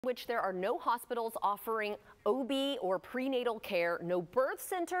Which there are no hospitals offering OB or prenatal care, no birth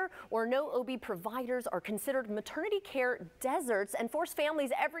center or no OB providers are considered maternity care deserts and force families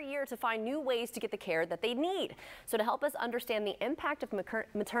every year to find new ways to get the care that they need. So to help us understand the impact of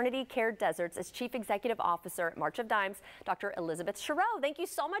maternity care deserts is Chief Executive Officer at March of Dimes, Dr. Elizabeth Chereau. Thank you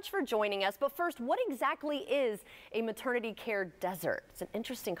so much for joining us. But first, what exactly is a maternity care desert? It's an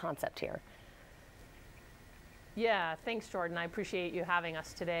interesting concept here. Yeah, thanks, Jordan. I appreciate you having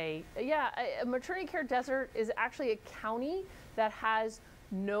us today. Yeah, a maternity care desert is actually a county that has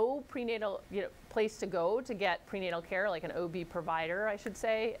no prenatal place to go to get prenatal care, like an OB provider, I should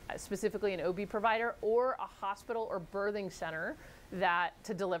say, specifically an OB provider, or a hospital or birthing center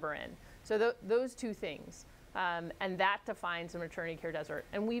to deliver in. So those two things. And that defines a maternity care desert.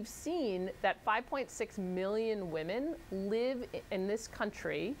 And we've seen that 5.6 million women live in this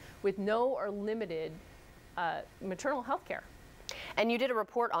country with no or limited maternal health care. And you did a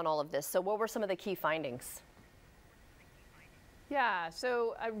report on all of this. So what were some of the key findings? Yeah,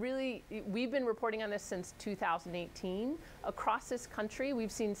 so we've been reporting on this since 2018. Across this country,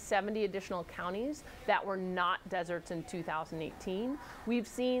 we've seen 70 additional counties that were not deserts in 2018. We've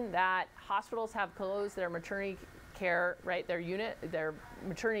seen that hospitals have closed their maternity care, their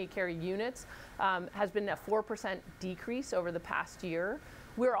maternity care units has been a 4% decrease over the past year.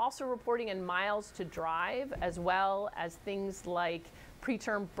 We're also reporting in miles to drive, as well as things like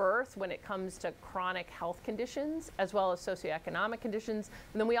preterm birth when it comes to chronic health conditions, as well as socioeconomic conditions.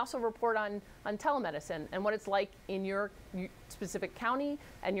 And then we also report on telemedicine and what it's like in your specific county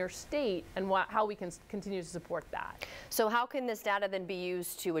and your state, and how we can continue to support that. So how can this data then be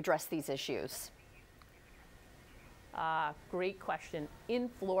used to address these issues? Great question. In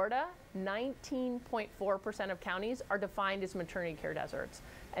Florida, 19.4% of counties are defined as maternity care deserts,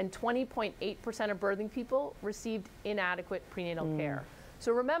 and 20.8% of birthing people received inadequate prenatal care.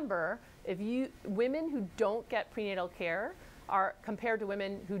 So remember, women who don't get prenatal care compared to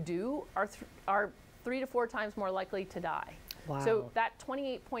women who do are 3 to 4 times more likely to die. Wow. So that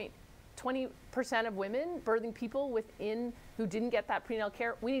 20% of women, birthing people who didn't get that prenatal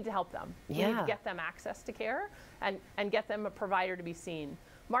care, we need to help them. Yeah. We need to get them access to care and get them a provider to be seen.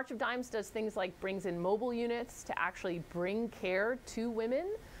 March of Dimes does things like brings in mobile units to actually bring care to women.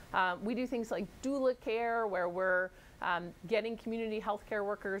 We do things like doula care, where we're getting community healthcare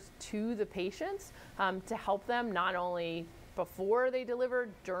workers to the patients to help them not only before they deliver,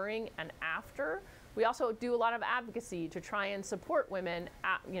 during, and after. We also do a lot of advocacy to try and support women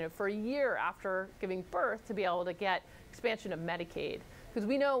for a year after giving birth to be able to get expansion of Medicaid. Because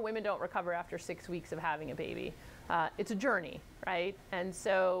we know women don't recover after 6 weeks of having a baby. It's a journey, right? And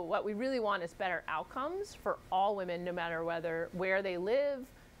so what we really want is better outcomes for all women, no matter where they live,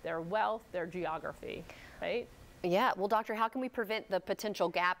 their wealth, their geography, right? Yeah, well, doctor, how can we prevent the potential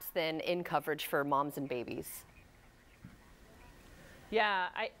gaps then in coverage for moms and babies? Yeah,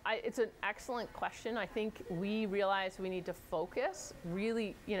 it's an excellent question. I think we realize we need to focus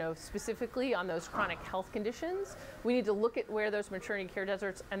really, specifically on those chronic health conditions. We need to look at where those maternity care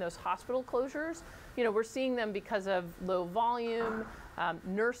deserts and those hospital closures, we're seeing them because of low volume,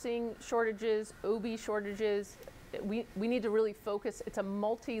 nursing shortages, OB shortages. We need to really focus. It's a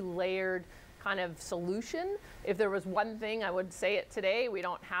multi-layered kind of solution. If there was one thing, I would say it today. We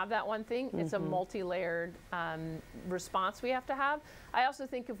don't have that one thing. It's a multi-layered response we have to have. I also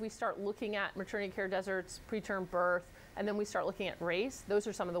think if we start looking at maternity care deserts, preterm birth, and then we start looking at race, those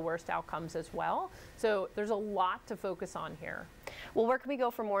are some of the worst outcomes as well. So there's a lot to focus on here. Well, where can we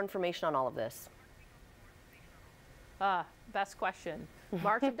go for more information on all of this? Best question.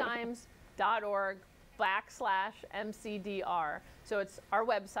 marchofdimes.org/MCDR. So it's our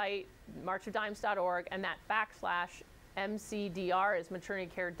website, marchofdimes.org, and that /MCDR is Maternity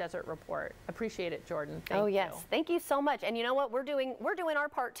Care Desert Report. Appreciate it, Jordan. Thank you. Yes, thank you so much. And you know what? We're doing our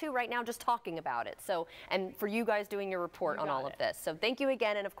part too right now, just talking about it. So, and for you guys doing your report on all of this. So thank you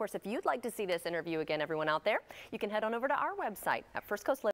again. And of course, if you'd like to see this interview again, everyone out there, you can head on over to our website at First Coast